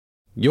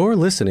You're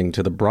listening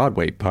to the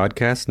Broadway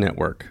Podcast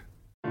Network.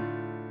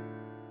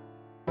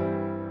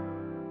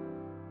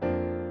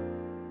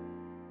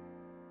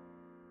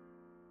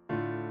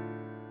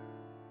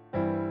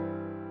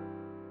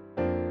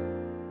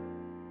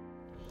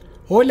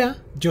 Hola,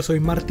 yo soy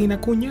Martín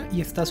Acuña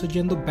y estás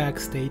oyendo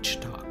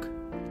Backstage Talk.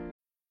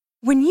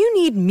 When you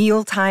need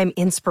mealtime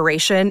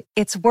inspiration,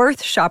 it's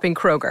worth shopping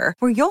Kroger,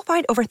 where you'll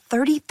find over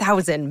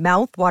 30,000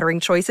 mouth-watering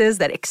choices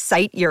that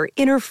excite your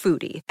inner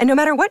foodie. And no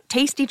matter what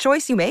tasty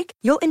choice you make,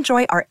 you'll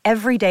enjoy our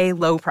everyday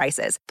low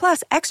prices,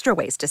 plus extra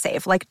ways to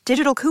save, like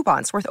digital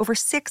coupons worth over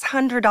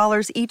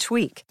 $600 each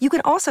week. You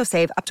can also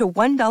save up to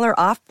 $1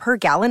 off per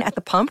gallon at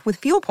the pump with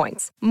fuel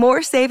points.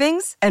 More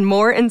savings and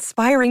more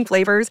inspiring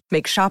flavors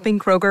make shopping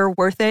Kroger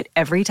worth it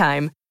every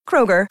time.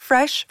 Kroger,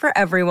 fresh for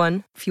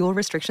everyone. Fuel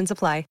restrictions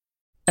apply.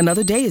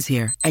 Another day is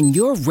here, and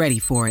you're ready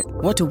for it.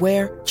 What to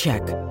wear?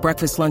 Check.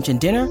 Breakfast, lunch, and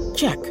dinner?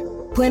 Check.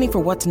 Planning for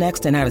what's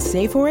next and how to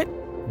save for it?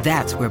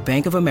 That's where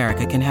Bank of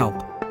America can help.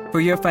 For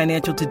your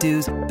financial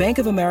to-dos, Bank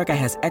of America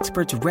has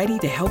experts ready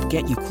to help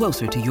get you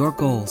closer to your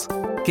goals.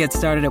 Get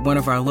started at one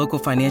of our local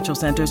financial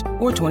centers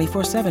or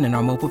 24/7 in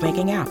our mobile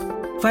banking app.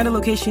 Find a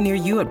location near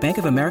you at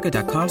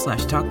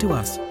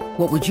bankofamerica.com/talktous.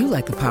 What would you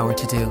like the power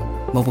to do?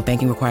 Mobile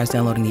banking requires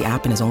downloading the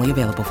app and is only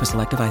available for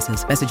select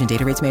devices. Message and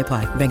data rates may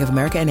apply. Bank of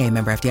America N.A.,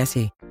 member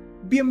FDIC.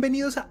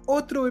 Bienvenidos a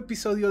otro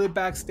episodio de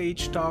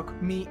Backstage Talk.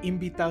 Mi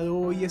invitado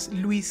hoy es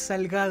Luis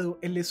Salgado.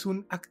 Él es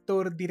un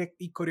actor, director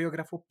y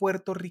coreógrafo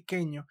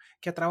puertorriqueño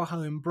que ha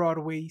trabajado en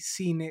Broadway,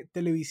 cine,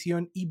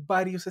 televisión y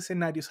varios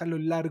escenarios a lo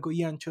largo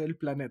y ancho del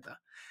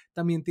planeta.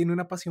 También tiene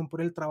una pasión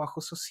por el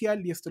trabajo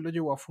social y esto lo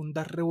llevó a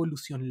fundar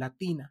Revolución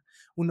Latina,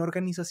 una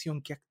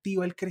organización que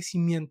activa el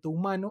crecimiento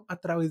humano a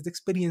través de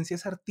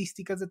experiencias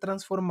artísticas de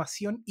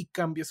transformación y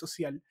cambio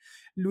social.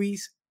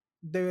 Luis,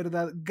 de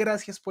verdad,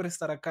 gracias por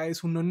estar acá.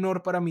 Es un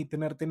honor para mí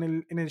tenerte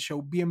en el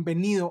show.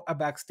 Bienvenido a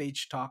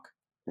Backstage Talk.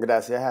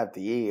 Gracias a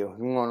ti, es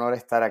un honor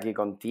estar aquí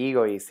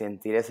contigo y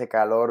sentir ese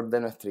calor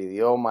de nuestro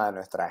idioma, de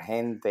nuestra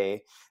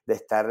gente, de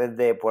estar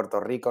desde Puerto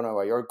Rico,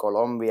 Nueva York,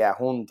 Colombia,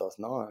 juntos,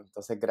 ¿no?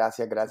 Entonces,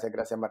 gracias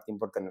Martín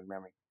por tenerme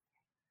a mí.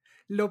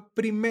 Lo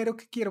primero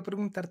que quiero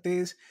preguntarte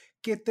es,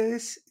 ¿qué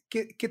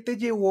te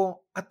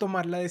llevó a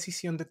tomar la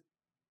decisión de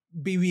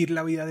vivir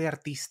la vida de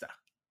artista?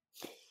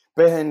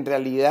 Pues en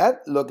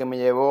realidad lo que me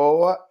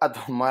llevó a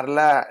tomar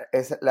la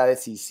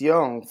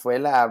decisión fue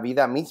la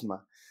vida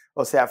misma.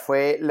 O sea,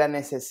 fue la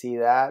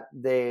necesidad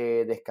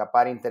de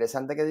escapar.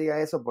 Interesante que diga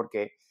eso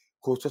porque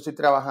justo estoy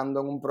trabajando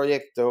en un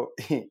proyecto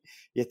y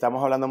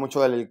estamos hablando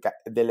mucho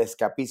del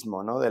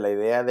escapismo, ¿no? De la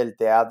idea del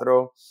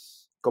teatro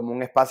como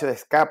un espacio de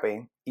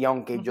escape. Y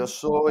aunque yo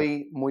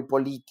soy muy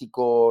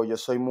político,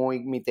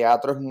 mi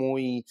teatro es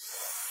muy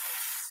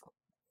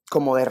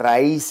como de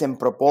raíz, en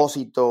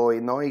propósito,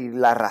 ¿no? Y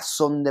la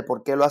razón de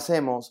por qué lo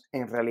hacemos,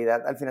 en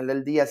realidad al final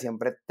del día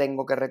siempre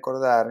tengo que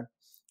recordar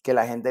que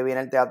la gente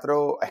viene al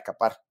teatro a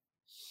escapar.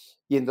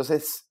 Y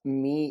entonces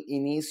mi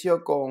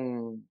inicio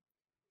con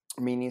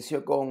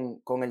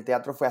el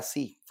teatro fue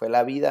así, fue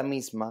la vida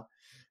misma,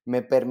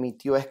 me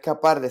permitió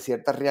escapar de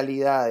ciertas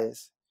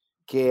realidades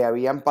que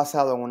habían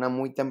pasado en una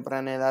muy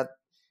temprana edad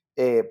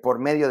por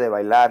medio de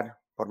bailar,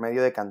 por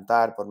medio de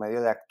cantar, por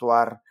medio de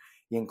actuar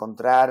y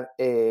encontrar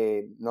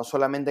no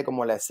solamente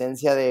como la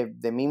esencia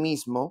de mí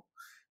mismo,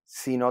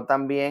 sino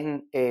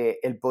también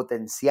el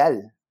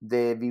potencial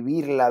de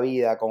vivir la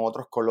vida con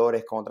otros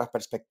colores, con otras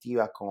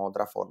perspectivas, con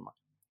otra forma.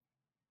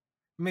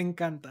 Me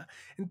encanta.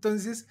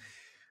 Entonces,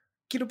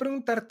 quiero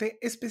preguntarte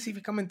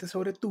específicamente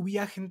sobre tu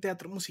viaje en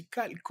teatro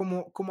musical.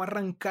 ¿Cómo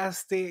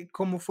arrancaste?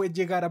 ¿Cómo fue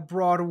llegar a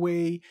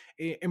Broadway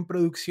en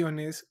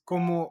producciones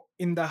como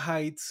In the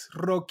Heights,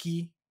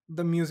 Rocky,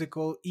 The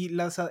Musical y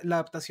la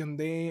adaptación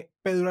de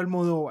Pedro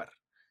Almodóvar?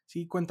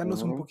 ¿Sí?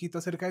 Cuéntanos un poquito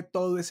acerca de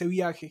todo ese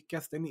viaje que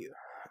has tenido.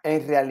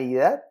 En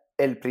realidad,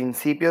 el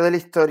principio de la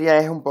historia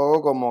es un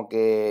poco como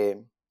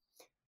que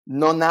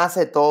no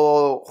nace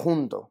todo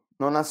junto.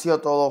 No nació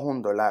todo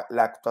junto. La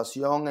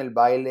actuación, el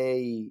baile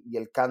y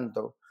el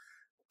canto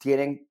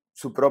tienen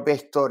su propia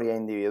historia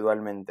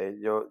individualmente.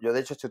 Yo de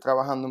hecho estoy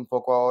trabajando un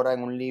poco ahora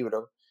en un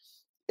libro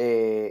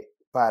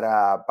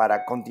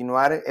para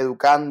continuar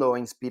educando,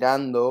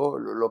 inspirando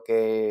lo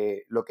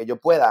que yo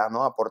pueda,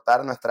 ¿no?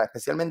 Aportar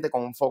especialmente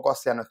con un foco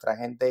hacia nuestra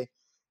gente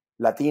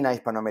latina,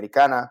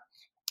 hispanoamericana.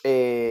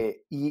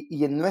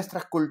 Y en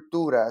nuestras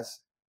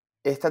culturas,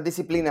 estas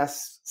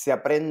disciplinas se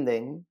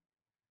aprenden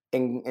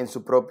en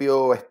su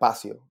propio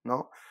espacio,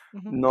 ¿no?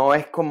 No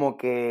es como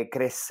que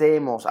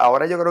crecemos.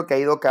 Ahora yo creo que ha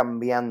ido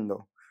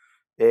cambiando.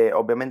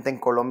 Obviamente en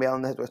Colombia,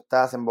 donde tú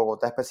estás, en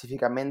Bogotá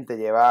específicamente,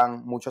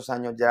 llevan muchos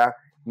años ya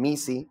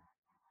MISI,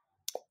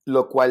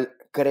 lo cual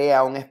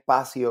crea un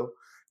espacio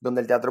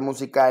donde el teatro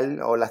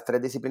musical o las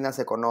tres disciplinas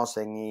se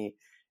conocen. Y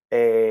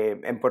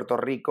en Puerto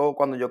Rico,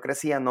 cuando yo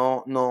crecía,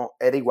 no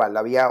era igual.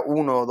 Había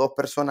 1 o 2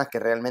 personas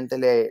que realmente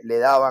le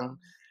daban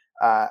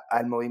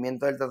al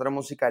movimiento del teatro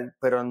musical,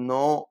 pero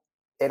no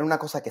era una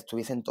cosa que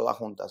estuviesen todas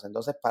juntas.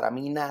 Entonces, para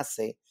mí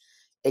nace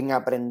en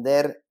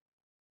aprender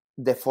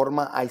de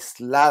forma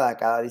aislada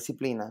cada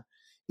disciplina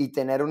y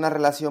tener una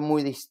relación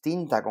muy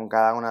distinta con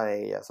cada una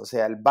de ellas. O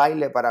sea, el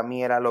baile para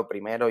mí era lo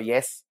primero y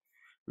es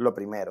lo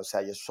primero. O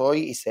sea, yo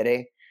soy y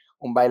seré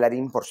un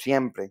bailarín por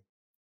siempre.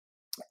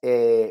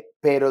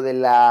 Pero de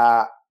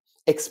la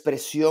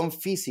expresión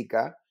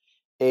física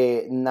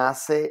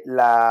nace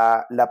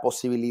la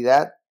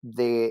posibilidad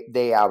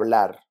de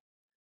hablar,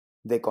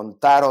 de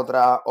contar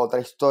otra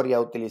historia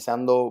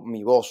utilizando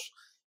mi voz.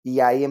 Y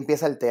ahí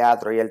empieza el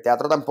teatro. Y el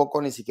teatro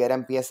tampoco ni siquiera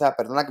empieza,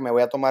 perdona que me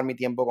voy a tomar mi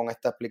tiempo con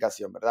esta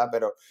explicación, ¿verdad?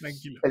 Pero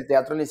Tranquilo. el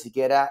teatro ni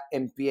siquiera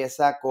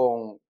empieza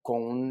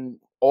con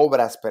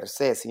obras per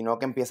se, sino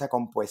que empieza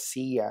con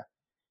poesía,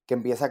 que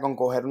empieza con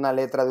coger una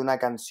letra de una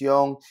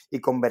canción y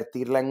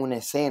convertirla en una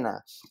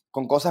escena,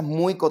 con cosas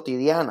muy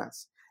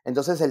cotidianas.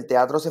 Entonces el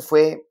teatro se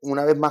fue,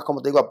 una vez más,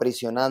 como te digo,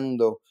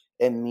 aprisionando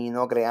en mí,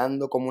 ¿no?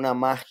 Creando como una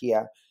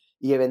magia.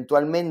 Y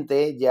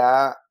eventualmente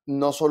ya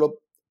no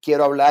solo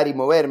quiero hablar y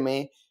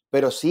moverme,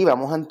 pero sí,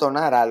 vamos a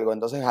entonar algo.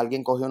 Entonces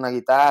alguien cogió una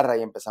guitarra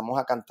y empezamos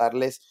a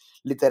cantarles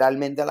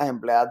literalmente a las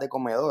empleadas de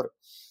comedor.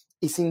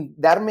 Y sin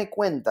darme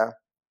cuenta,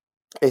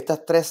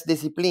 estas tres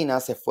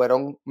disciplinas se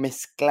fueron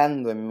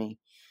mezclando en mí.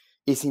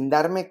 Y sin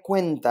darme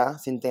cuenta,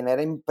 sin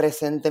tener en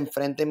presente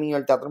enfrente mío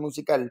el teatro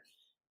musical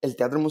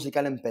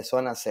empezó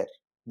a nacer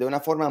de una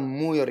forma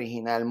muy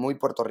original, muy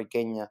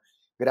puertorriqueña,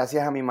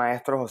 gracias a mi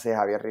maestro José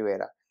Javier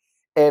Rivera.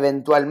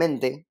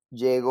 Eventualmente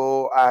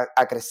llego a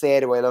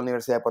crecer, voy a la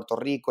Universidad de Puerto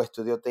Rico,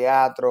 estudio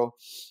teatro,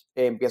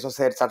 empiezo a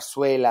hacer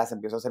zarzuelas,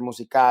 empiezo a hacer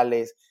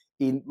musicales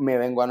y me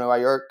vengo a Nueva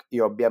York y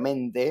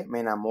obviamente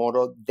me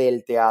enamoro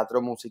del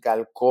teatro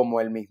musical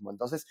como el mismo.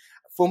 Entonces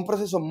fue un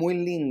proceso muy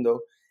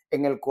lindo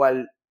en el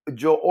cual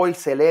yo hoy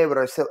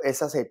celebro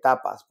esas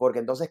etapas, porque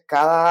entonces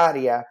cada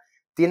área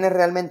tiene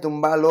realmente un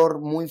valor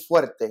muy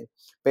fuerte,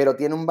 pero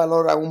tiene un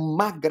valor aún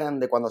más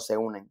grande cuando se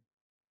unen.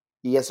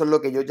 Y eso es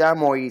lo que yo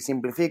llamo y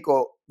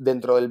simplifico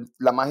dentro de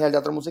la magia del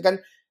teatro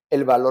musical,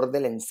 el valor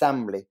del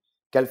ensamble,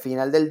 que al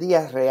final del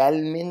día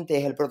realmente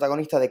es el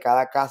protagonista de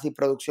cada casi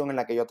producción en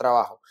la que yo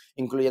trabajo,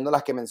 incluyendo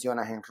las que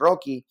mencionas en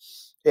Rocky.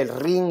 El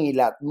ring y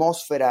la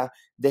atmósfera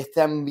de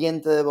este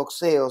ambiente de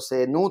boxeo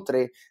se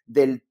nutre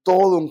del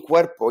todo un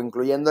cuerpo,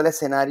 incluyendo el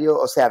escenario,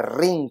 o sea,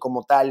 ring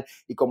como tal,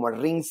 y como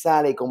el ring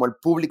sale y como el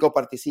público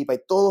participa, y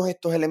todos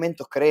estos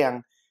elementos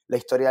crean la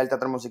historia del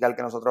teatro musical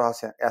que nosotros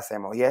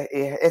hacemos. Y es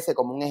ese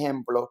como un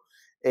ejemplo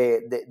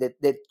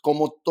de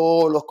cómo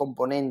todos los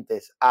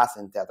componentes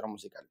hacen teatro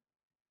musical.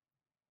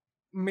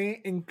 Me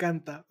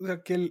encanta, o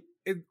sea, que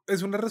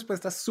es una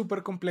respuesta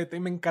súper completa y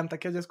me encanta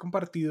que hayas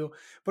compartido,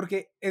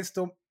 porque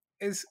esto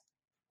es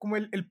como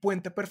el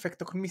puente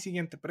perfecto con mi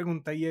siguiente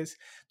pregunta y es,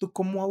 ¿tú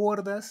cómo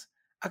abordas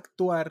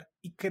actuar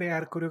y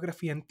crear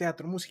coreografía en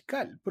teatro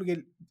musical?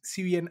 Porque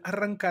si bien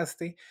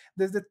arrancaste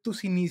desde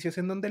tus inicios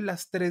en donde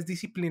las tres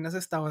disciplinas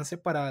estaban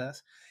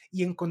separadas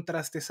y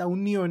encontraste esa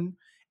unión,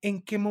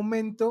 ¿en qué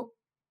momento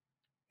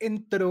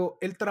entró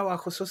el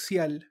trabajo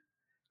social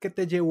que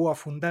te llevó a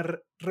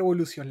fundar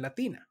Revolución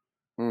Latina?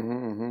 Ujú,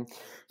 ujú.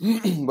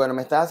 Bueno,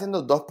 me estás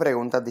haciendo dos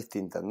preguntas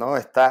distintas, ¿no?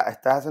 Estás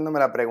haciéndome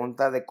la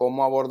pregunta de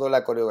cómo abordo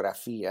la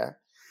coreografía.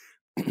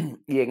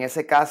 Y en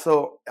ese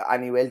caso, a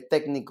nivel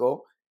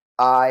técnico,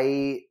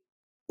 hay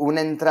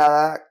una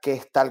entrada que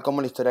es tal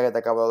como la historia que te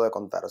acabo de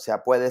contar. O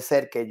sea, puede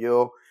ser que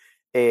yo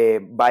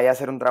vaya a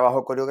hacer un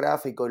trabajo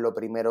coreográfico y lo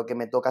primero que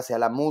me toca sea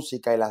la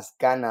música y las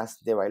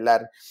ganas de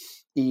bailar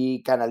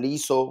y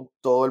canalizo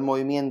todo el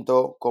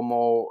movimiento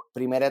como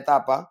primera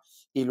etapa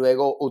y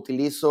luego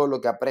utilizo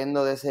lo que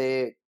aprendo de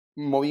ese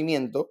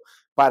movimiento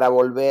para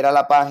volver a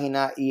la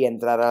página y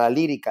entrar a la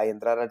lírica y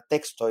entrar al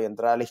texto y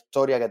entrar a la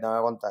historia que tengo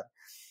que contar.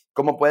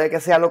 Como puede que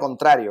sea lo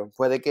contrario,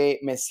 puede que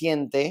me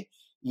siente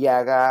y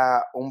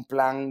haga un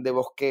plan de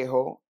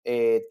bosquejo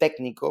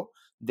técnico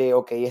de,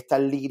 ok, esta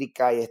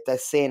lírica y esta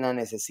escena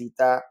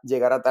necesita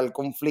llegar a tal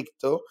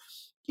conflicto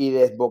y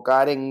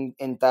desbocar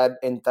en tal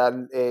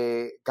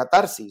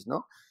catarsis,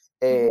 ¿no?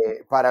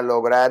 Para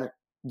lograr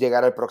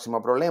llegar al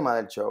próximo problema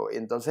del show.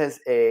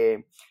 Entonces,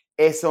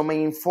 eso me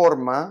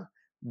informa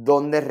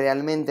dónde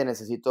realmente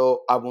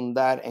necesito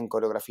abundar en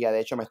coreografía.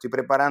 De hecho, me estoy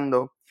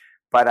preparando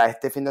para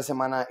este fin de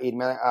semana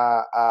irme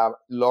a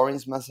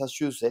Lawrence,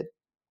 Massachusetts,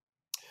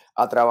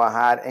 a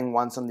trabajar en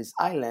Once on This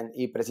Island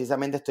y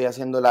precisamente estoy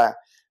haciendo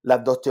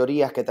las dos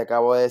teorías que te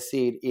acabo de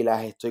decir y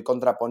las estoy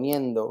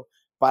contraponiendo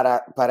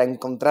para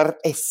encontrar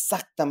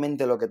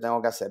exactamente lo que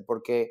tengo que hacer,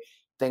 porque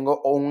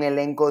tengo un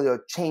elenco de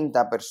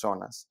 80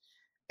 personas.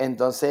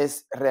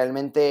 Entonces,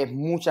 realmente es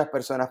muchas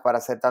personas para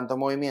hacer tanto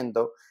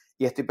movimiento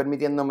y estoy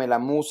permitiéndome la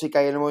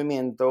música y el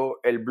movimiento,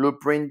 el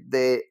blueprint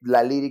de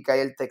la lírica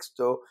y el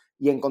texto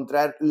y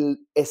encontrar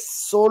es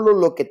solo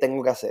lo que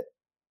tengo que hacer,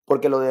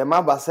 porque lo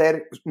demás va a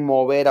ser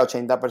mover a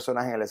 80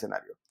 personas en el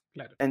escenario.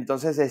 Claro.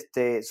 Entonces,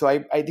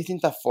 hay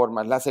distintas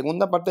formas. La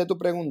segunda parte de tu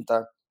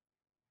pregunta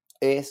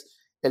es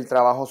el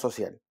trabajo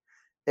social.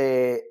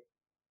 Eh,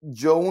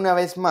 yo una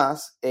vez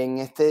más, en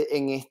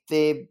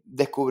este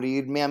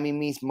descubrirme a mí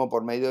mismo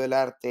por medio del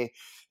arte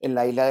en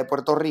la isla de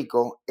Puerto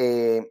Rico,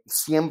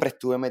 siempre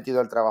estuve metido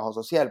al trabajo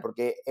social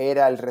porque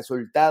era el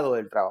resultado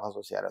del trabajo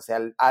social. O sea,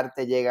 el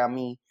arte llega a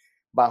mí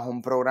bajo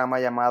un programa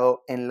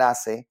llamado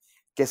Enlace,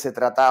 que se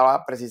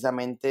trataba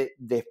precisamente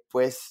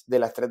después de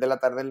las 3 de la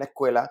tarde en la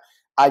escuela,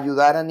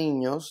 ayudar a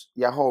niños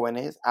y a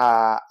jóvenes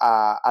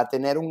a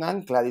tener un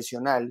ancla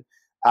adicional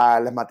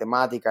a las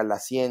matemáticas,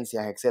 las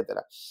ciencias,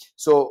 etc.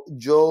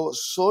 Yo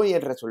soy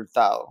el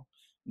resultado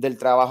del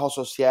trabajo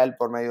social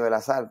por medio de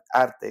las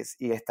artes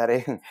y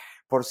estaré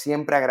por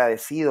siempre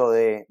agradecido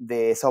de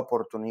esa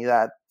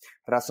oportunidad,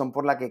 razón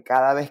por la que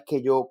cada vez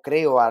que yo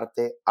creo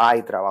arte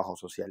hay trabajo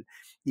social.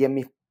 Y en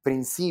mis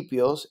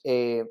principios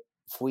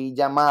fui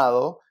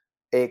llamado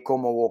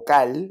como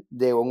vocal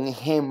de un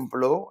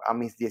ejemplo a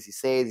mis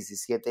 16,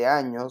 17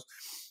 años,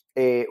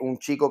 un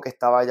chico que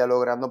estaba ya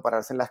logrando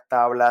pararse en las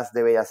tablas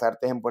de Bellas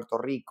Artes en Puerto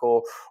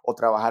Rico o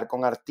trabajar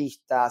con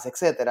artistas,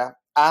 etcétera,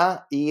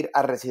 a ir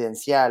a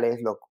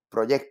residenciales, los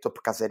proyectos,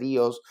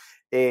 caseríos,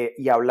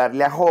 y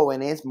hablarle a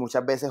jóvenes,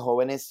 muchas veces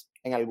jóvenes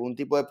en algún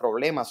tipo de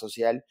problema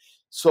social,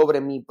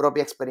 sobre mi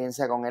propia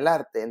experiencia con el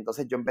arte.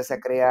 Entonces yo empecé a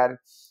crear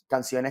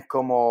canciones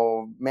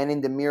como Men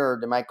in the Mirror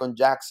de Michael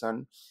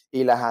Jackson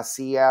y las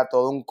hacía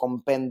todo un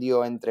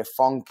compendio entre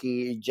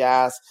funky,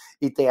 jazz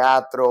y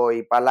teatro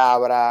y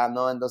palabra,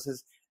 ¿no?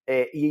 Entonces,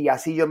 y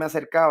así yo me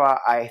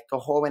acercaba a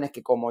estos jóvenes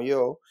que como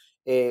yo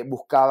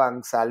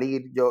buscaban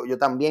salir. Yo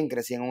también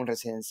crecí en un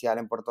residencial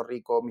en Puerto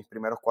Rico mis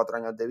primeros 4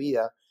 años de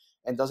vida.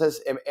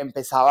 Entonces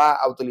empezaba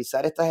a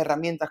utilizar estas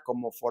herramientas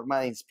como forma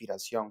de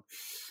inspiración.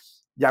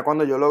 Ya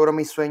cuando yo logro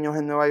mis sueños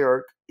en Nueva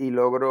York y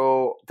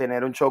logro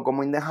tener un show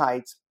como In the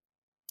Heights,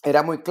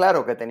 era muy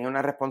claro que tenía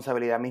una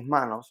responsabilidad en mis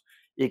manos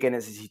y que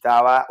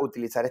necesitaba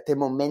utilizar este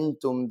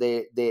momentum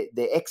de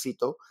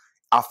éxito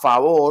a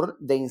favor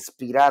de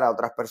inspirar a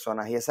otras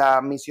personas. Y esa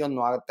misión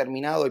no ha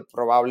terminado y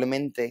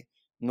probablemente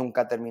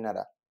nunca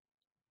terminará.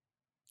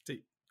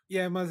 Sí, y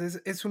además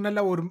es una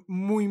labor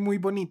muy, muy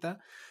bonita,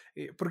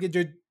 porque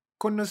yo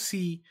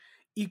conocí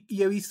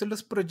y he visto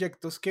los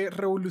proyectos que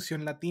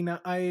Revolución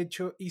Latina ha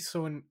hecho y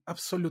son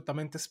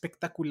absolutamente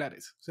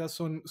espectaculares. O sea,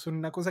 son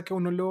una cosa que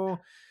uno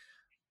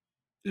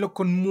lo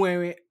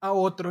conmueve a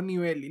otro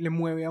nivel y le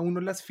mueve a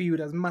uno las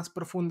fibras más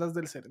profundas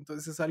del ser.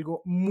 Entonces es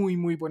algo muy,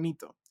 muy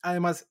bonito.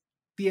 Además,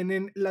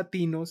 tienen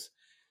latinos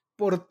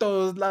por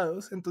todos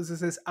lados,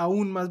 entonces es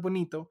aún más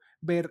bonito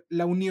ver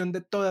la unión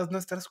de todas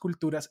nuestras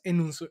culturas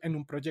en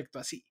un proyecto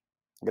así.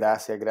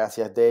 Gracias,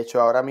 gracias. De hecho,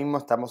 ahora mismo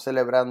estamos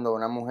celebrando a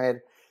una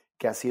mujer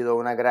que ha sido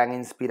una gran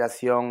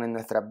inspiración en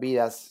nuestras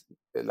vidas.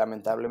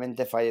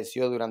 Lamentablemente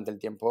falleció durante el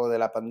tiempo de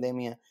la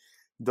pandemia,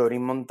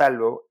 Doreen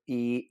Montalvo,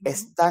 y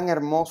es tan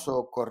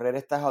hermoso correr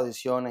estas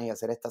audiciones y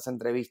hacer estas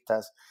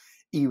entrevistas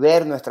y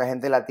ver nuestra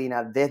gente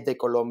latina desde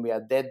Colombia,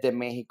 desde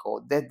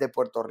México, desde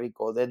Puerto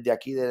Rico, desde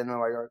aquí, desde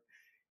Nueva York,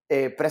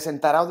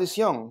 presentar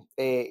audición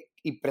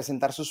y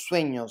presentar sus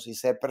sueños y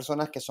ser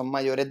personas que son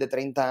mayores de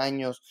 30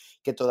 años,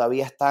 que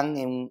todavía están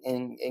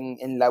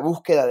en la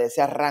búsqueda de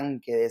ese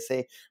arranque, de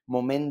ese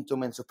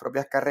momentum en sus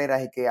propias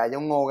carreras, y que haya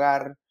un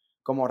hogar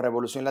como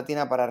Revolución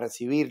Latina para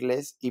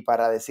recibirles y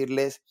para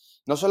decirles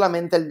no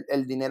solamente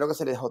el dinero que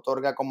se les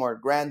otorga como el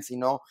grant,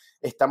 sino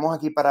estamos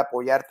aquí para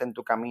apoyarte en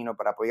tu camino,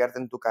 para apoyarte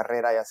en tu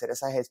carrera y hacer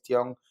esa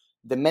gestión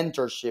de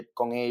mentorship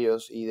con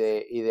ellos y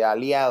de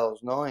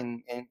aliados, ¿no?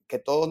 En que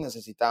todos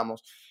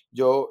necesitamos.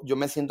 Yo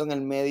me siento en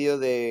el medio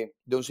de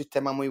un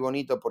sistema muy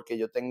bonito porque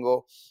yo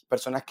tengo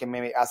personas que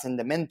me hacen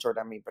de mentor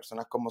a mí,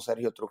 personas como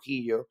Sergio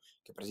Trujillo,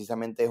 que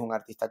precisamente es un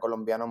artista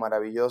colombiano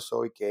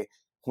maravilloso y que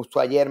justo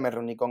ayer me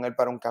reuní con él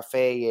para un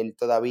café y él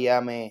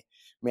todavía me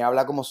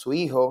habla como su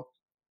hijo,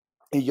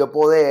 y yo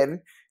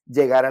poder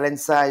llegar al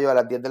ensayo a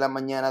las 10 de la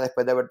mañana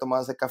después de haber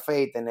tomado ese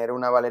café y tener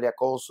una Valeria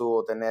Cosu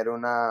o tener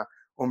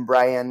un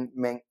Brian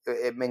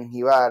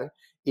Menjivar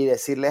y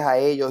decirles a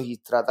ellos y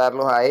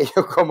tratarlos a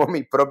ellos como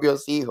mis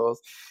propios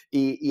hijos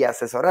y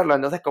asesorarlos.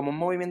 Entonces, como un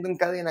movimiento en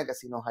cadena, que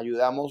si nos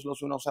ayudamos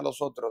los unos a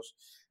los otros,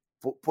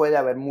 puede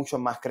haber mucho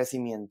más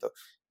crecimiento.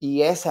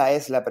 Y esa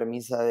es la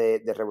premisa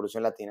de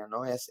Revolución Latina,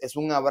 ¿no? Es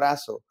un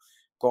abrazo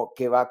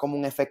que va como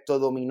un efecto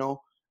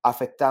dominó,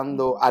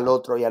 afectando al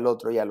otro y al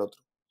otro y al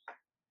otro.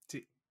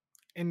 Sí,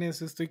 en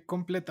eso estoy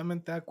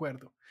completamente de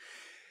acuerdo.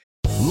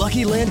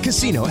 Lucky Land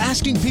Casino,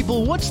 asking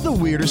people, what's the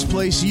weirdest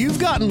place you've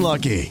gotten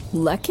lucky?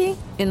 Lucky?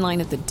 In line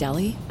at the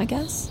deli, I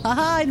guess?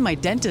 Aha, in my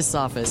dentist's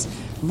office.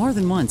 More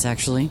than once,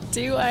 actually.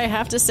 Do I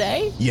have to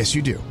say? Yes,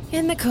 you do.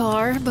 In the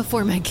car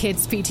before my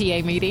kids'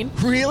 PTA meeting.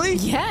 Really?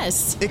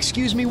 Yes.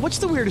 Excuse me, what's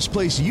the weirdest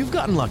place you've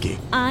gotten lucky?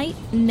 I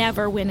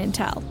never win and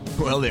tell.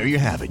 Well, there you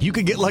have it. You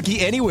can get lucky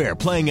anywhere,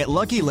 playing at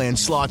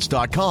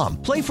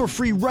LuckyLandSlots.com. Play for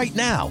free right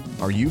now.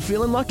 Are you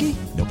feeling lucky?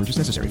 No purchase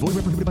necessary. Void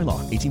where prohibited by law.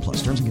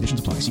 18+. Terms and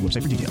conditions apply. See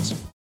website for details.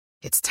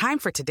 It's time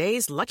for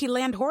today's Lucky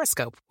Land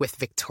horoscope with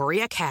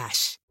Victoria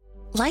Cash.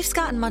 Life's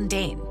gotten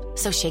mundane,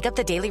 so shake up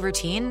the daily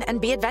routine and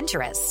be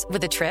adventurous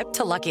with a trip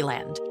to Lucky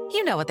Land.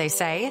 You know what they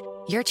say.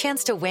 Your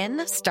chance to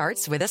win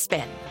starts with a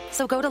spin.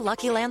 So go to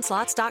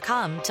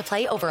LuckyLandSlots.com to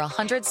play over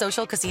 100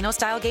 social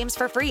casino-style games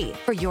for free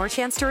for your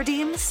chance to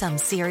redeem some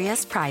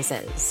serious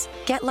prizes.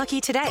 Get lucky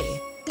today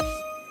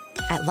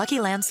at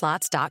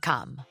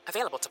LuckyLandSlots.com.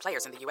 Available to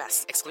players in the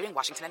U.S., excluding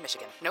Washington and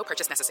Michigan. No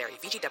purchase necessary.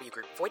 VGW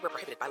Group. Void where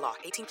prohibited by law.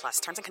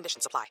 18+. Terms and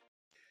conditions apply.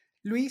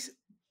 Luis,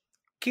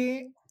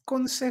 ¿qué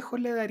consejo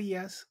le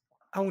darías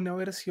a una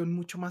versión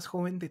mucho más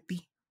joven de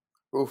ti?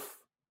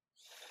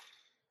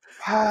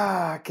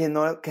 Que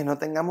no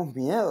tengamos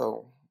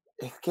miedo.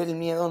 Es que el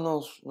miedo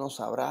nos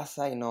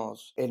abraza y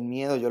el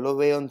miedo, yo lo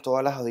veo en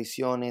todas las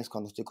audiciones,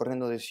 cuando estoy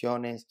corriendo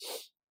audiciones,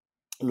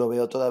 lo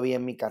veo todavía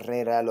en mi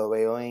carrera, lo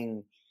veo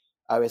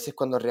a veces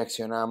cuando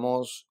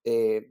reaccionamos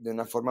de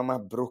una forma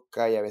más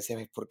brusca, y a veces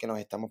es porque nos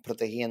estamos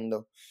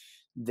protegiendo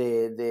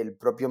del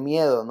propio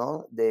miedo,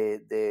 ¿no?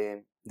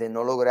 De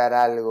no lograr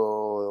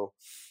algo,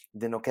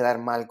 de no quedar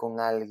mal con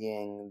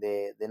alguien,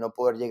 de no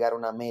poder llegar a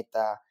una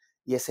meta.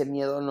 Y ese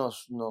miedo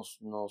nos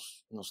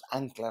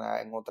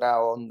ancla en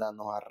otra onda,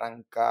 nos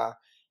arranca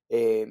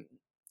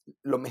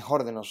lo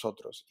mejor de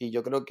nosotros. Y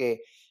yo creo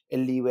que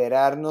el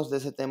liberarnos de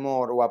ese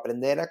temor o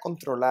aprender a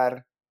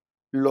controlar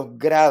los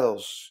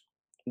grados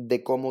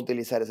de cómo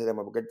utilizar ese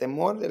temor, porque el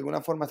temor de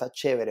alguna forma está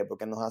chévere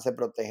porque nos hace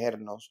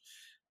protegernos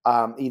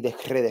y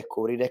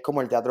redescubrir. Es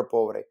como el teatro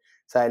pobre.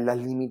 O sea, las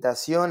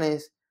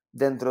limitaciones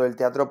dentro del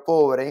teatro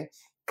pobre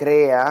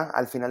crea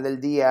al final del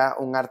día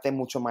un arte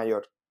mucho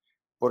mayor,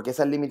 porque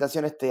esas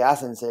limitaciones te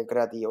hacen ser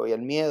creativo, y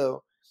el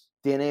miedo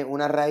tiene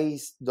una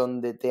raíz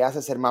donde te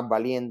hace ser más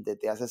valiente,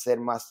 te hace ser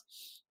más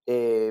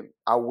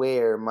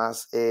aware,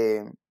 más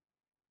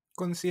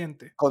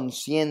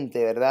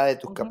consciente, ¿verdad? De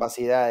tus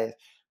capacidades,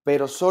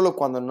 pero solo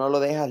cuando no lo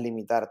dejas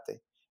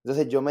limitarte.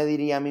 Entonces yo me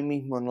diría a mí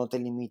mismo, no te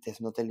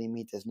limites, no te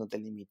limites, no te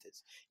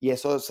limites. Y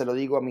eso se lo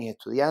digo a mis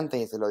estudiantes,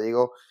 y se lo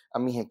digo a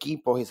mis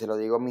equipos, y se lo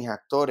digo a mis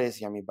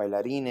actores y a mis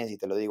bailarines, y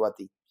te lo digo a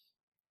ti.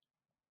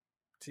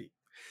 Sí.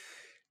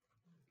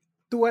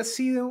 Tú has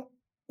sido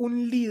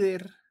un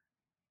líder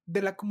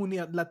de la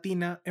comunidad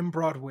latina en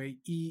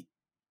Broadway, y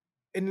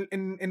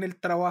en el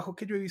trabajo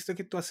que yo he visto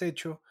que tú has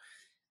hecho,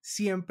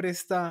 siempre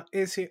está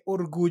ese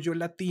orgullo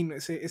latino,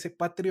 ese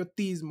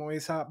patriotismo,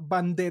 esa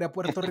bandera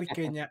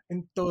puertorriqueña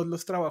en todos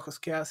los trabajos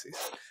que haces.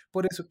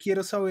 Por eso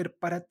quiero saber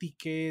para ti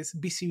qué es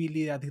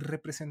visibilidad y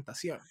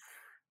representación.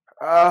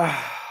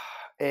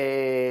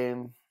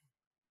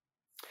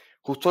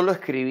 Justo lo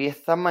escribí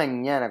esta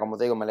mañana, como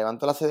te digo, me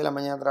levanto a las 6 de la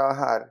mañana a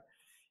trabajar,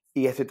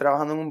 y estoy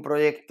trabajando en un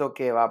proyecto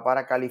que va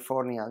para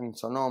California, en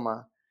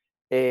Sonoma,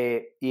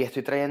 y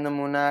estoy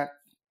trayéndome una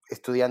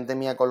estudiante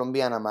mía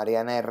colombiana,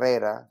 Mariana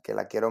Herrera, que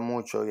la quiero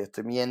mucho, y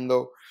estoy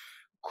viendo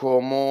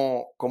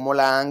cómo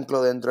la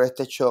anclo dentro de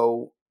este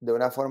show de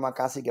una forma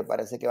casi que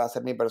parece que va a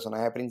ser mi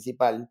personaje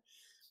principal,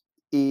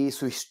 y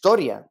su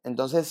historia.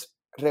 Entonces,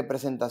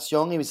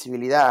 representación y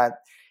visibilidad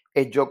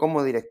es yo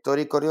como director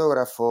y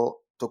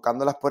coreógrafo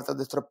tocando las puertas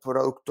de estos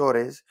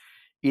productores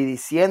y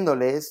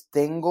diciéndoles,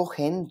 tengo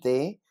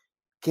gente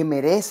que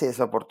merece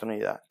esa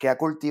oportunidad, que ha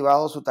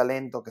cultivado su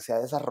talento, que se ha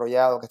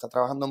desarrollado, que está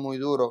trabajando muy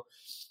duro,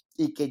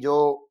 y que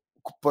yo,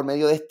 por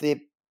medio de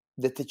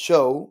este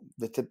show,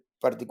 de este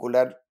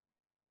particular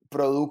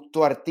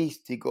producto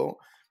artístico,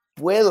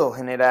 puedo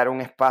generar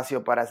un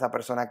espacio para esa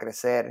persona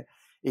crecer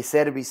y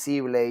ser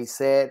visible y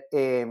ser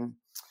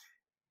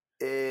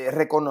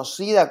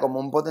reconocida como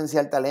un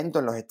potencial talento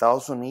en los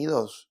Estados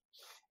Unidos.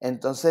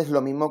 Entonces,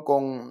 lo mismo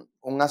con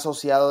un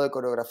asociado de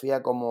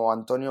coreografía como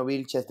Antonio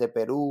Vilches de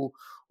Perú,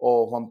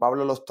 o Juan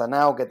Pablo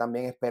Lostanao, que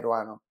también es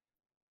peruano.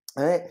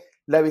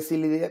 La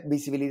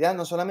visibilidad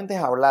no solamente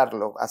es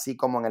hablarlo, así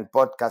como en el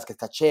podcast, que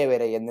está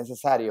chévere y es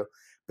necesario,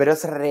 pero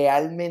es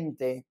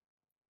realmente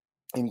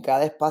en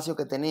cada espacio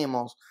que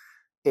tenemos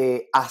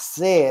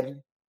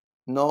hacer,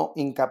 ¿no?,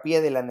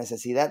 hincapié de la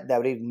necesidad de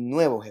abrir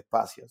nuevos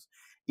espacios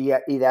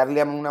y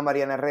darle a una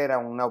Mariana Herrera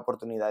una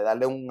oportunidad,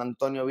 darle a un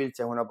Antonio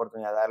Vilches una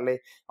oportunidad,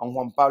 darle a un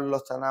Juan Pablo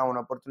Lostanao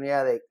una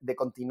oportunidad de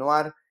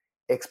continuar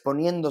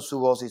exponiendo su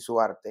voz y su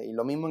arte. Y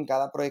lo mismo en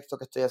cada proyecto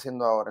que estoy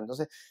haciendo ahora.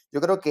 Entonces,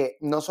 yo creo que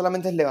no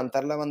solamente es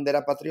levantar la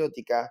bandera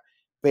patriótica,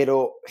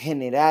 pero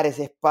generar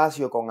ese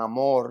espacio con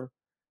amor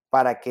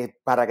para que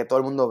todo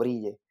el mundo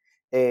brille.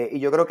 Y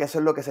yo creo que eso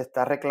es lo que se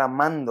está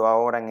reclamando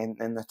ahora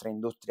en nuestra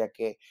industria,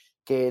 que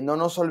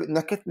no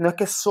es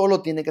que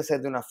solo tiene que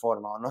ser de una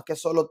forma, o no es que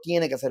solo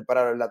tiene que ser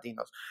para los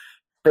latinos,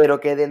 pero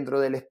que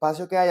dentro del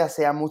espacio que haya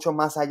sea mucho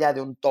más allá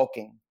de un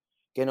token,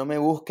 que no me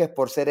busques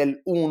por ser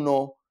el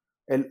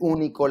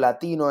único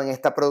latino en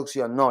esta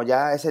producción. No,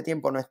 ya ese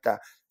tiempo no está.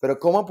 Pero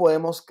 ¿cómo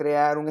podemos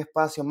crear un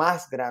espacio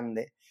más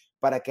grande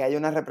para que haya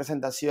una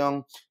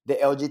representación de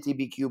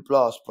LGBTQ+,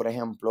 por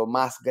ejemplo,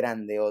 más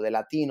grande, o de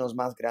latinos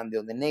más grande,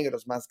 o de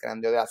negros más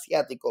grande, o de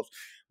asiáticos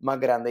más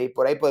grande? Y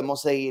por ahí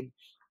podemos seguir.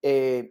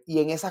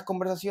 Y en esas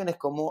conversaciones,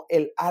 cómo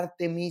el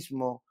arte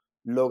mismo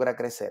logra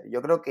crecer.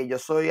 Yo creo que yo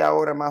soy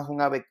ahora más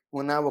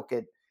un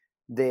advocate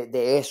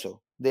de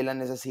eso, de la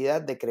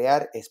necesidad de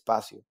crear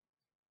espacio.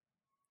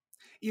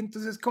 Y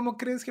entonces, ¿cómo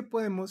crees que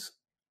podemos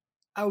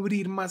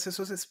abrir más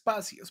esos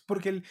espacios?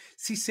 Porque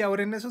si se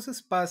abren esos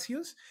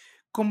espacios,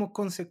 como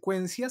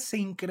consecuencia se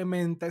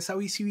incrementa esa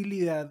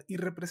visibilidad y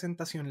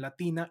representación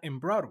latina en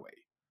Broadway.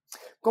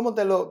 Como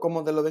te lo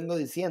vengo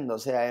diciendo, o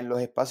sea, en los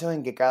espacios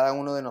en que cada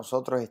uno de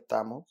nosotros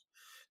estamos,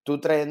 tú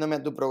trayéndome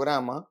a tu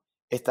programa,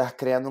 estás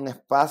creando un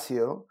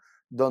espacio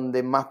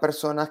donde más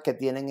personas que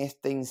tienen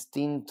este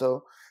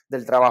instinto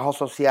del trabajo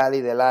social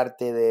y del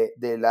arte,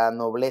 de la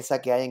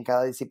nobleza que hay en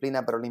cada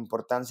disciplina, pero la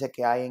importancia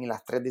que hay en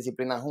las 3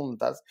 disciplinas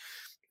juntas,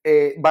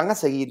 van a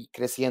seguir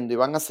creciendo y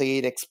van a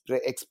seguir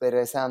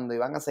expresando y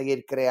van a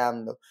seguir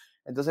creando.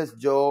 Entonces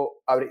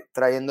yo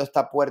trayendo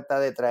esta puerta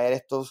de traer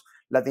estos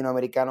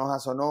latinoamericanos a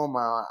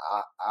Sonoma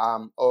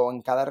o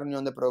en cada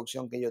reunión de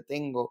producción que yo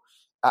tengo,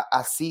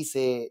 así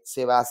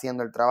se va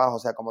haciendo el trabajo, o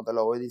sea, como te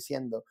lo voy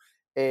diciendo.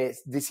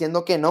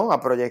 Diciendo que no a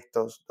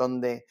proyectos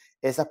donde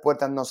esas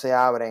puertas no se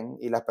abren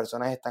y las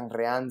personas están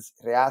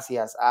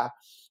reacias a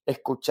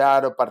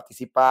escuchar o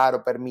participar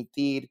o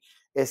permitir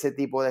ese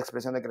tipo de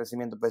expresión de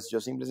crecimiento, pues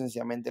yo simple y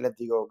sencillamente les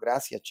digo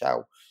gracias,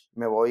 chao,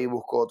 me voy y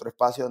busco otro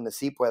espacio donde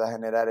sí pueda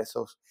generar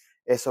esos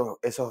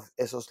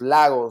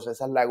lagos,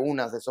 esas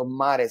lagunas, esos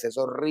mares,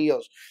 esos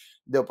ríos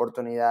de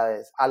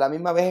oportunidades. A la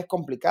misma vez es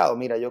complicado.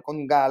 Mira, yo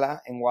con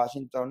Gala en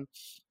Washington,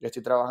 yo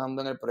estoy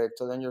trabajando en el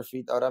proyecto de On Your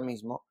Feet ahora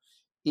mismo,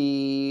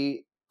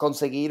 y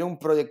conseguir un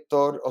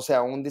proyector, o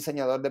sea, un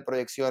diseñador de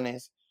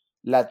proyecciones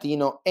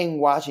latino en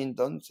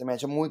Washington se me ha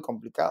hecho muy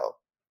complicado.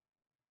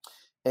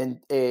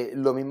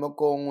 Lo mismo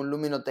con un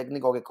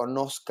luminotécnico que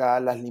conozca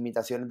las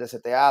limitaciones de ese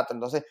teatro.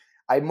 Entonces,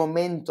 hay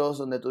momentos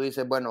donde tú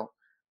dices, bueno,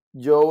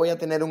 yo voy a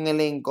tener un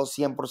elenco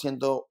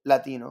 100%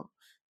 latino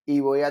y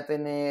voy a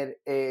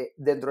tener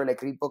dentro del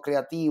equipo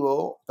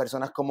creativo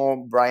personas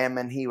como Brian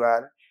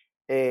Menjivar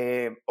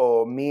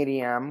o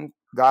Miriam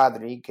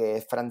Gadri, que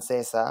es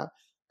francesa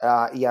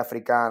y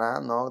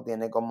africana, ¿no?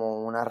 Tiene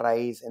como una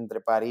raíz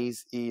entre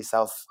París y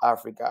South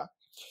Africa.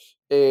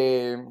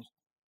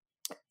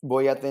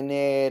 Voy a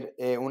tener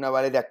una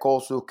Valeria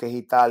Kosus, que es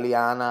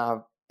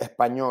italiana,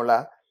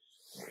 española.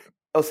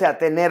 O sea,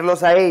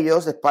 tenerlos a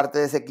ellos es parte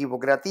de ese equipo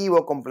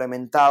creativo,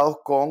 complementados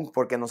con,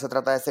 porque no se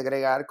trata de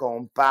segregar, con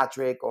un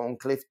Patrick, o un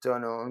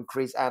Clifton, o un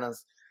Chris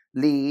Annas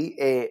Lee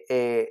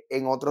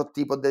en otros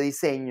tipos de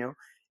diseño.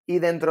 Y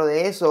dentro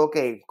de eso, ok,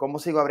 ¿cómo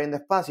sigo abriendo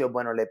espacios?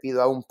 Bueno, le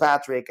pido a un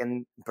Patrick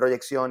en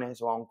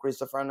proyecciones, o a un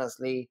Christopher Annas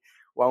Lee,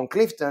 o a un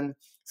Clifton,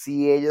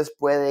 si ellos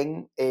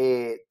pueden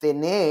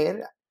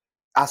tener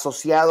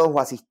asociados o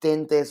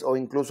asistentes o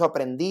incluso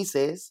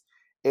aprendices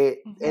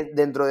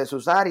dentro de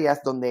sus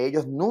áreas donde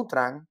ellos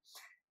nutran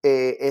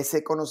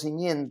ese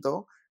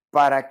conocimiento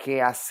para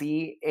que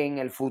así en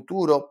el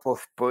futuro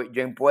pues,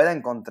 yo pueda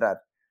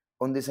encontrar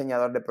un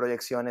diseñador de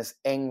proyecciones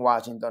en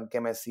Washington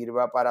que me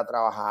sirva para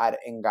trabajar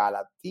en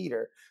Gala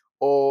Theater,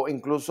 o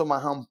incluso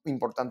más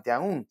importante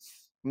aún,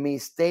 mi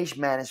stage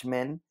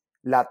management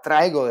la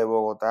traigo de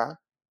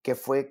Bogotá, que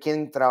fue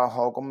quien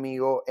trabajó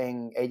conmigo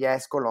en Ella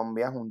es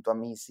Colombia junto a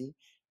Missy,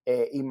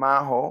 y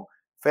Majo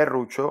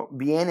Ferrucho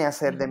viene a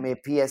ser de mi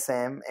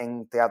PSM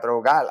en Teatro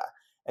Gala.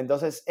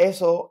 Entonces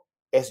eso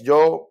es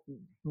yo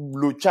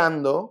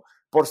luchando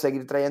por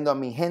seguir trayendo a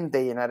mi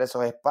gente y llenar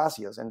esos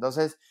espacios.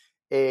 Entonces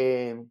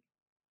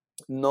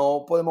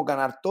no podemos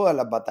ganar todas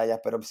las batallas,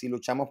 pero si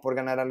luchamos por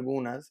ganar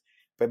algunas,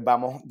 pues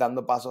vamos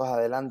dando pasos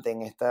adelante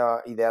en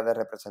esta idea de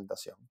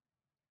representación.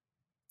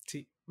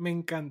 Sí, me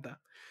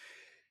encanta.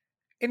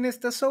 En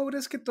estas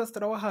obras que tú has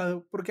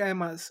trabajado, porque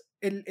además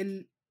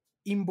el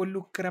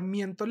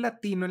involucramiento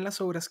latino en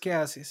las obras que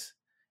haces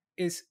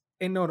es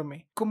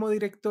enorme. Como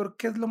director,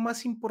 ¿qué es lo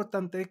más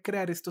importante de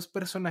crear estos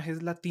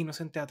personajes latinos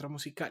en teatro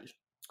musical?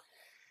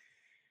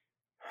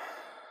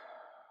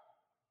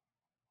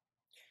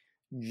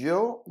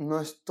 Yo no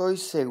estoy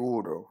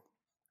seguro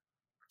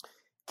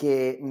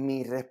que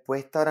mi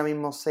respuesta ahora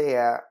mismo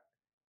sea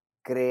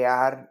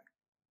crear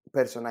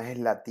personajes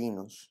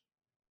latinos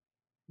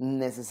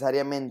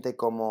necesariamente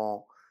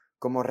como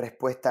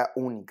respuesta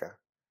única.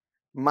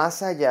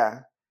 Más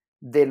allá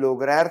de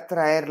lograr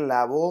traer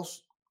la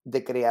voz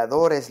de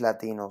creadores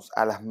latinos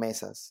a las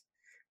mesas,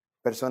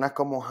 personas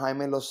como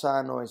Jaime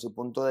Lozano, en su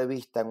punto de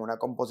vista en una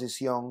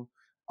composición,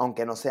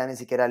 aunque no sea ni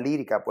siquiera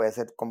lírica, puede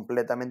ser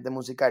completamente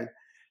musical,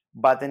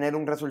 va a tener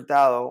un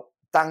resultado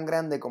tan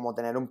grande como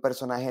tener un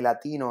personaje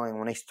latino en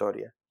una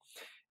historia.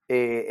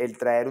 El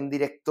traer un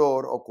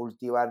director o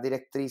cultivar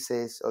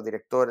directrices o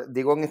director,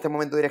 digo en este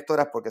momento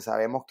directoras porque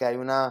sabemos que hay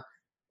un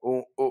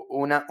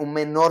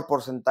menor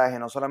porcentaje,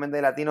 no solamente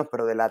de latinos,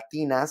 pero de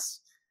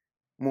latinas,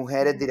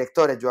 mujeres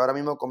directores. Yo ahora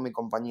mismo con mi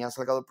compañía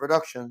Salgado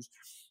Productions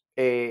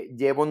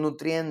llevo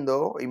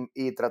nutriendo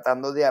y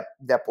tratando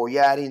de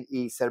apoyar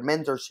y ser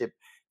mentorship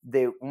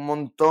de un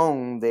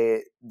montón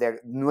de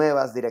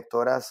nuevas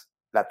directoras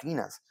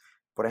latinas.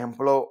 Por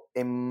ejemplo,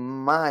 en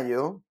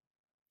mayo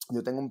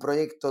yo tengo un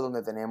proyecto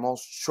donde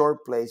tenemos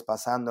short plays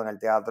pasando en el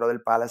Teatro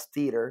del Palace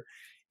Theater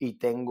y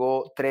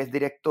tengo 3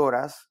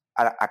 directoras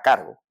a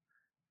cargo.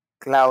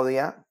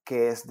 Claudia,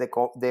 que es de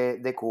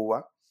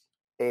Cuba,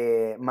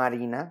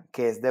 Marina,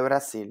 que es de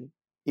Brasil,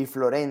 y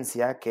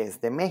Florencia, que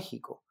es de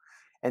México.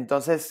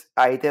 Entonces,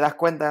 ahí te das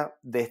cuenta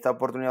de esta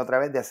oportunidad otra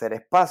vez de hacer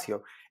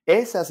espacio.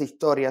 Esas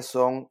historias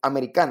son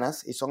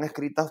americanas y son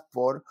escritas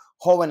por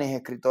jóvenes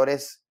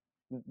escritores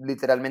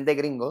literalmente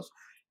gringos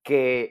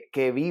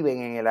que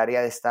viven en el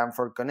área de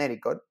Stamford,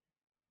 Connecticut,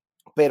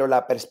 pero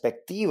la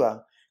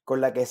perspectiva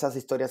con la que esas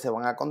historias se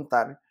van a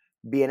contar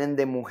vienen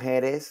de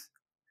mujeres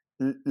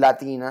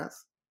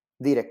latinas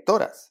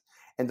directoras.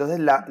 Entonces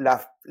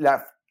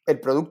el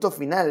producto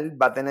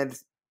final va a tener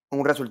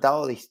un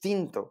resultado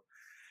distinto.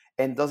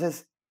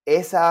 Entonces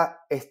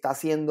esa está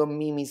siendo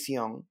mi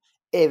misión.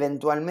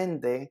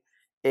 Eventualmente,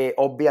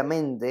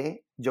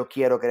 obviamente, yo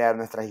quiero crear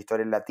nuestras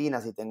historias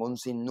latinas y tengo un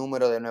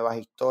sinnúmero de nuevas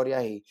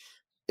historias y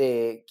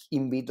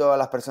invito a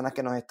las personas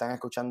que nos están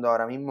escuchando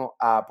ahora mismo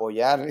a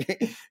apoyar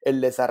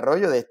el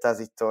desarrollo de estas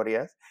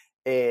historias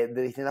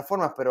de distintas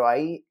formas, pero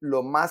ahí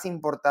lo más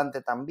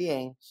importante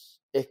también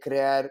es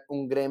crear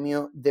un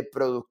gremio de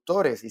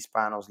productores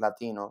hispanos,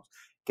 latinos,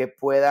 que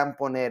puedan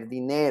poner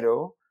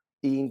dinero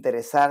e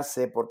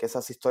interesarse porque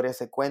esas historias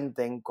se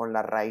cuenten con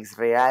la raíz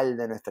real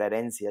de nuestra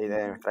herencia y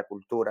de nuestra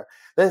cultura.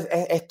 Entonces,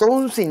 es todo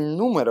un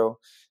sinnúmero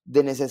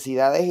de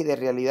necesidades y de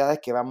realidades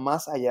que van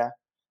más allá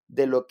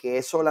de lo que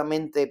es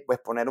solamente pues,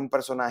 poner un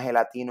personaje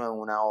latino en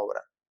una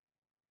obra.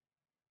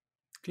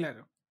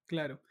 Claro,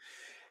 claro.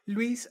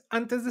 Luis,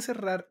 antes de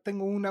cerrar,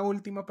 tengo una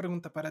última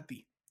pregunta para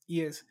ti,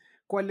 y es,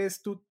 ¿cuál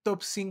es tu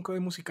top 5 de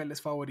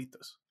musicales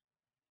favoritos?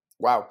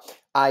 Wow,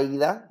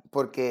 Aida,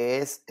 porque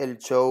es el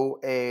show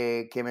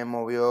que me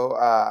movió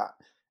a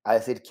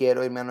decir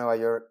quiero irme a Nueva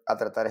York a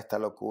tratar esta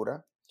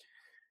locura.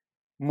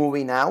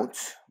 Moving Out,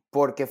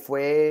 porque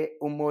fue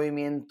un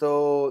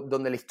movimiento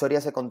donde la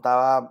historia se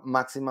contaba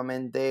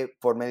máximamente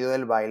por medio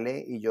del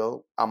baile, y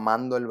yo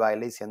amando el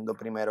baile y siendo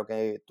primero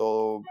que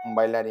todo un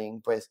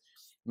bailarín, pues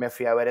me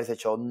fui a ver ese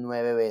show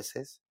 9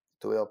 veces.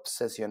 Estuve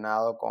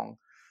obsesionado con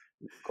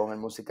el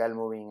musical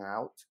Moving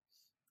Out.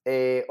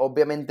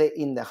 Obviamente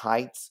In the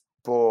Heights,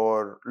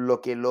 por lo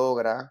que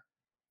logra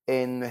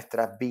en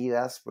nuestras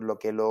vidas, por lo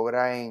que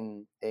logra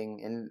en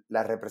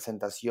la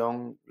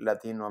representación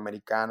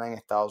latinoamericana en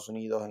Estados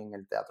Unidos, en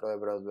el teatro de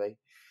Broadway.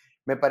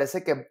 Me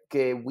parece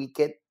que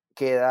Wicked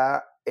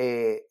queda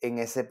en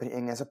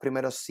esos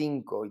primeros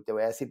 5, y te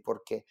voy a decir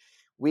por qué.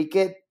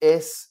 Wicked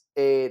es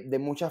de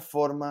muchas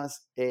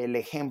formas el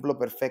ejemplo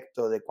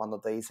perfecto de cuando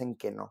te dicen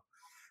que no.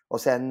 O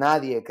sea,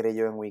 nadie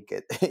creyó en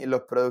Wicked.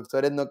 Los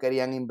productores no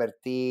querían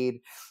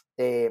invertir.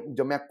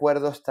 Yo me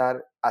acuerdo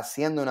estar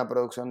haciendo una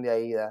producción de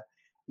Aida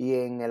y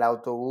en el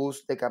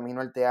autobús de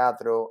camino al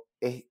teatro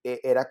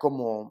era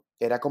como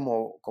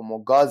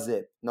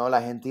gossip, ¿no?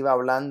 La gente iba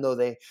hablando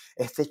de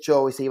este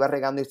show y se iba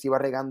regando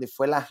y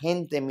fue la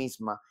gente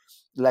misma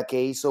la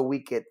que hizo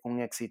Wicked un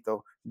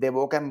éxito de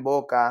boca en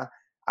boca,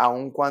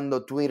 aun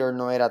cuando Twitter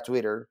no era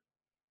Twitter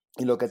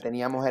y lo que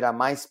teníamos era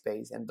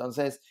MySpace.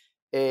 Entonces,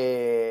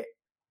 es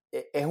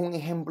un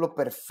ejemplo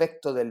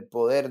perfecto del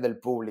poder del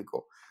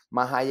público,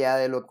 más allá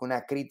de lo que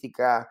una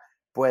crítica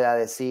pueda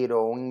decir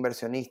o un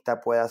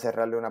inversionista pueda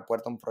cerrarle una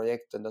puerta a un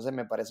proyecto. Entonces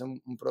me parece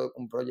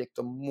un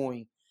proyecto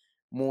muy,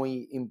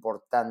 muy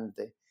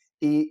importante.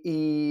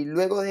 Y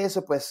luego de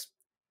eso, pues,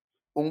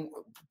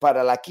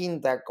 para la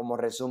quinta, como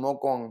resumo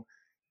con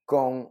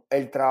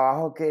el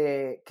trabajo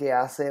que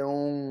hace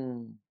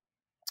un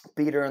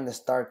Peter and the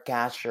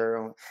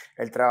Starcatcher,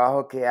 el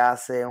trabajo que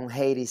hace un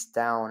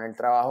Hadestown, el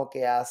trabajo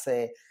que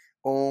hace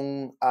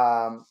un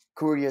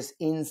Curious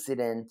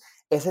Incident,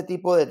 ese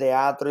tipo de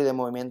teatro y de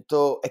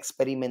movimiento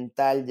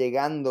experimental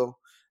llegando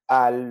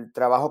al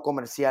trabajo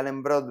comercial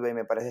en Broadway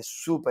me parece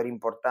súper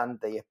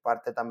importante y es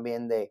parte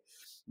también de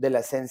la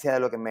esencia de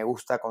lo que me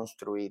gusta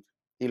construir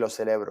y lo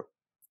celebro.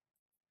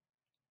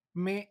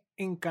 Me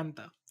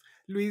encanta.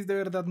 Luis, de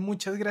verdad,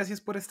 muchas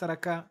gracias por estar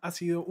acá. Ha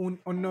sido un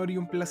honor y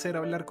un placer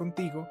hablar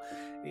contigo.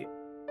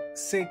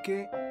 Sé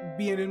que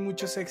vienen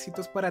muchos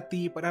éxitos para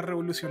ti, para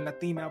Revolución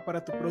Latina,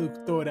 para tu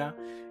productora,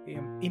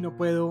 y no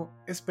puedo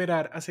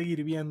esperar a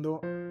seguir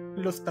viendo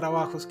los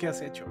trabajos que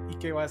has hecho y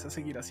que vas a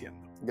seguir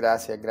haciendo.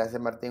 Gracias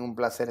Martín, un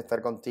placer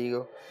estar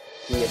contigo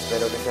y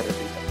espero que se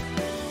repita.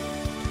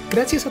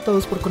 Gracias a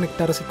todos por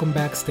conectarse con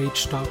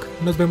Backstage Talk.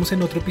 Nos vemos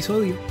en otro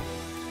episodio.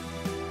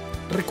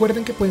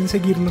 Recuerden que pueden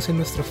seguirnos en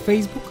nuestro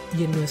Facebook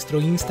y en nuestro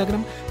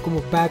Instagram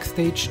como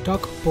Backstage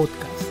Talk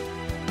Podcast.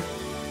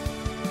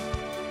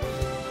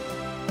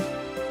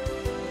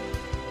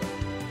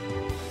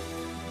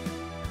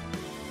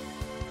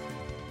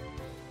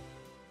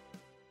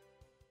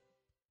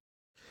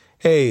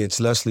 Hey, it's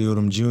Leslie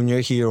Odom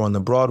Jr. here on the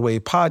Broadway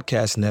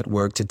Podcast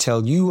Network to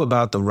tell you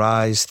about the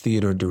Rise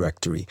Theater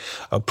Directory,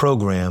 a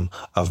program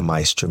of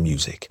Maestro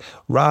Music.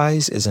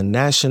 Rise is a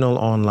national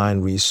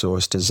online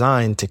resource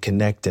designed to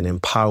connect and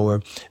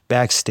empower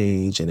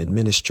backstage and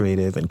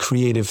administrative and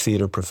creative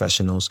theater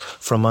professionals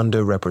from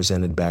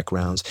underrepresented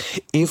backgrounds.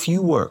 If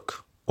you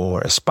work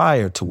or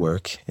aspire to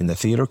work in the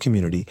theater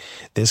community,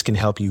 this can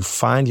help you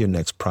find your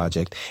next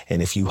project.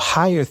 And if you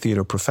hire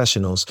theater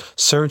professionals,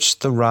 search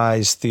the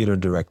Rise Theater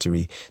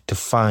Directory to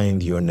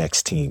find your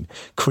next team.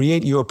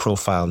 Create your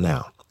profile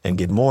now and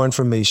get more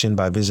information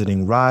by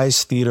visiting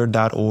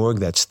risetheater.org.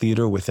 That's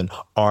theater with an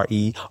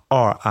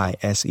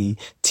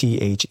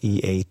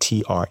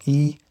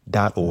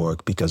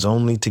RERISETHEATRE.org, because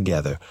only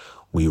together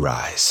we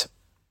rise.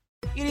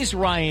 It is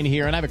Ryan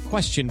here, and I have a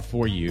question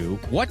for you.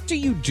 What do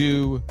you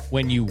do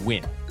when you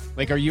win?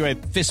 Like, are you a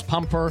fist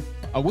pumper,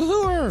 a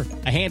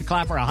woohooer, a hand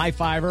clapper, a high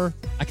fiver?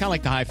 I kind of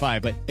like the high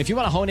five, but if you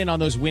want to hone in on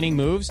those winning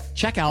moves,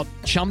 check out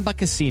Chumba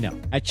Casino.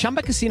 At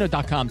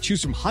ChumbaCasino.com,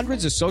 choose from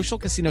hundreds of social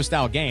casino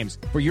style games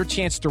for your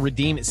chance to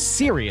redeem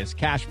serious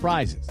cash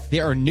prizes.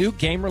 There are new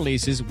game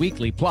releases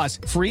weekly, plus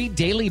free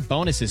daily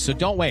bonuses. So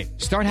don't wait.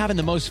 Start having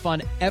the most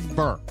fun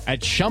ever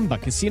at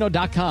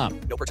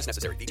ChumbaCasino.com. No purchase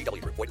necessary.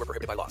 VGW Group. Void where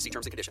prohibited by law. See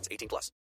terms and conditions. 18+.